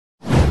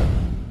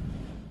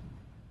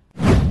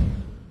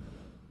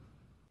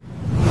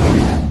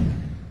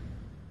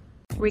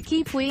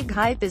Riqui Puig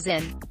hype is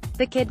in.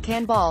 The kid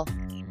can ball.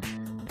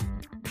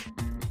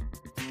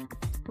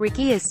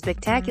 Riqui is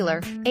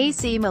spectacular.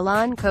 AC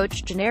Milan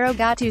coach Gennaro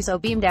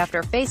Gattuso beamed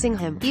after facing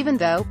him. Even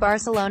though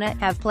Barcelona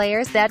have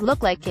players that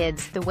look like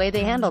kids, the way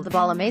they handle the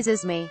ball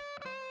amazes me.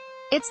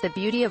 It's the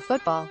beauty of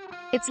football.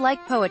 It's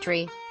like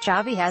poetry.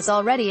 Xavi has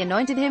already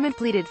anointed him and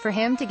pleaded for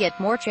him to get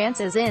more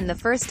chances in the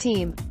first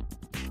team.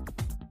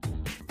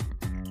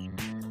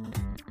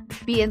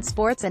 BeIN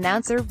Sports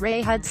announcer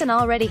Ray Hudson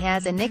already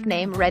has a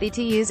nickname ready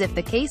to use if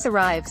the case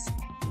arrives.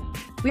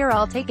 "We're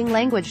all taking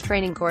language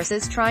training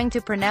courses trying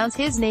to pronounce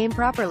his name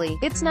properly.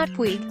 It's not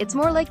Puig, it's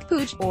more like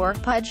Puig, or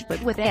Pudge,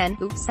 but with N,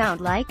 who sound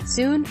like,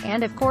 soon,"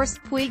 and of course,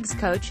 Puig's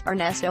coach,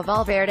 Ernesto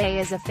Valverde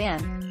is a fan.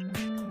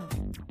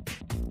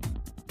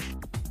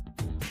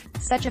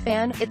 Such a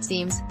fan, it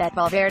seems, that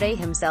Valverde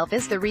himself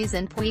is the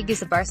reason Puig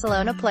is a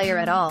Barcelona player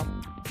at all.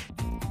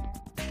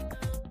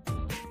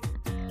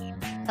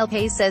 El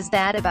País says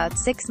that about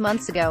 6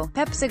 months ago,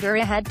 Pep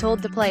Segura had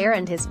told the player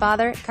and his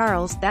father,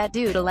 Carlos, that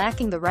due to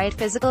lacking the right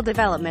physical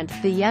development,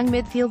 the young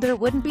midfielder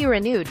wouldn't be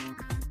renewed.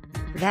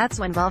 That's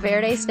when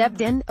Valverde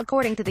stepped in,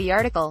 according to the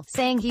article,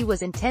 saying he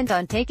was intent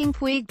on taking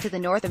Puig to the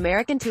North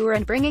American tour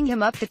and bringing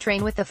him up to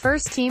train with the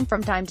first team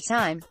from time to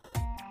time.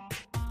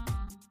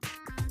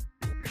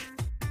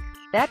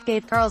 That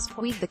gave Carlos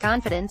Puig the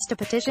confidence to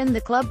petition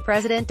the club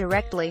president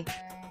directly.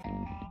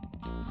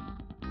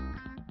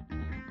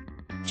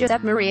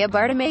 Josep Maria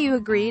Bartomeu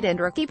agreed and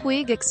Riqui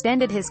Puig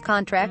extended his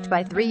contract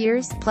by 3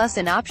 years, plus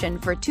an option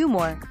for 2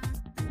 more.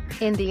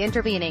 In the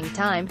intervening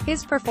time,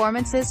 his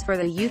performances for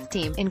the youth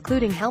team,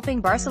 including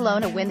helping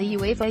Barcelona win the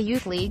UEFA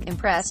Youth League,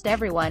 impressed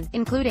everyone,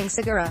 including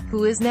Segura,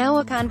 who is now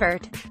a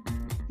convert.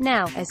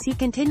 Now, as he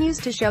continues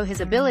to show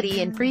his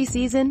ability in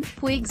pre-season,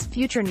 Puig's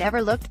future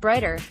never looked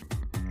brighter.